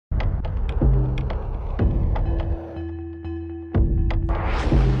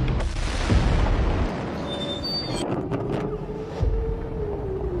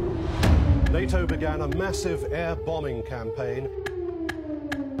NATO began a massive air bombing campaign.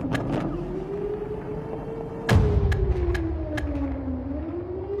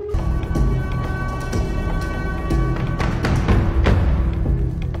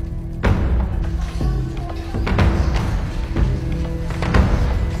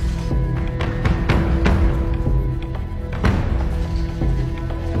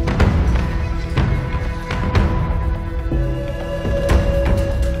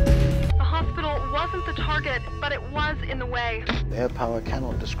 But it was in the way. Air power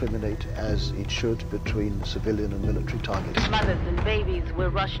cannot discriminate as it should between civilian and military targets. Mothers and babies were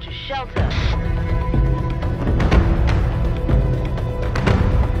rushed to shelter.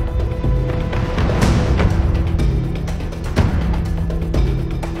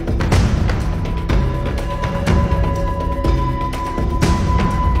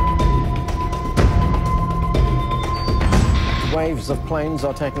 Waves of planes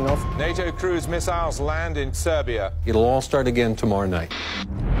are taking off. NATO cruise missiles land in Serbia. It'll all start again tomorrow night.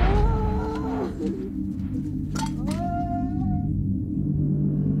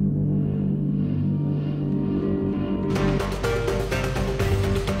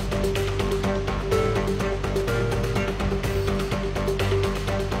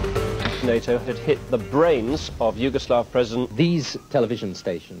 NATO had hit the brains of Yugoslav President. These television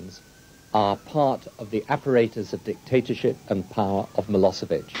stations are part of the apparatus of dictatorship and power of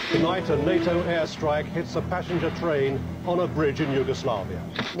Milosevic. Tonight, a NATO airstrike hits a passenger train on a bridge in Yugoslavia.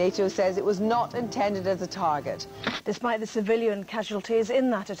 NATO says it was not intended as a target. Despite the civilian casualties in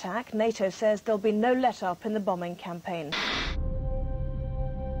that attack, NATO says there'll be no let-up in the bombing campaign.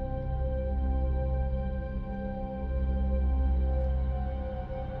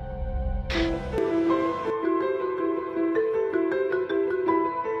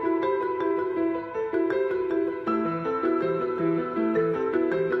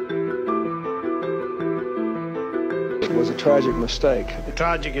 It was a tragic mistake. A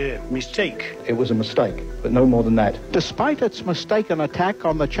tragic mistake. It was a mistake, but no more than that. Despite its mistaken attack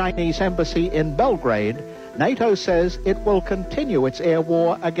on the Chinese embassy in Belgrade, NATO says it will continue its air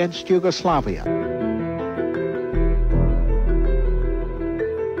war against Yugoslavia.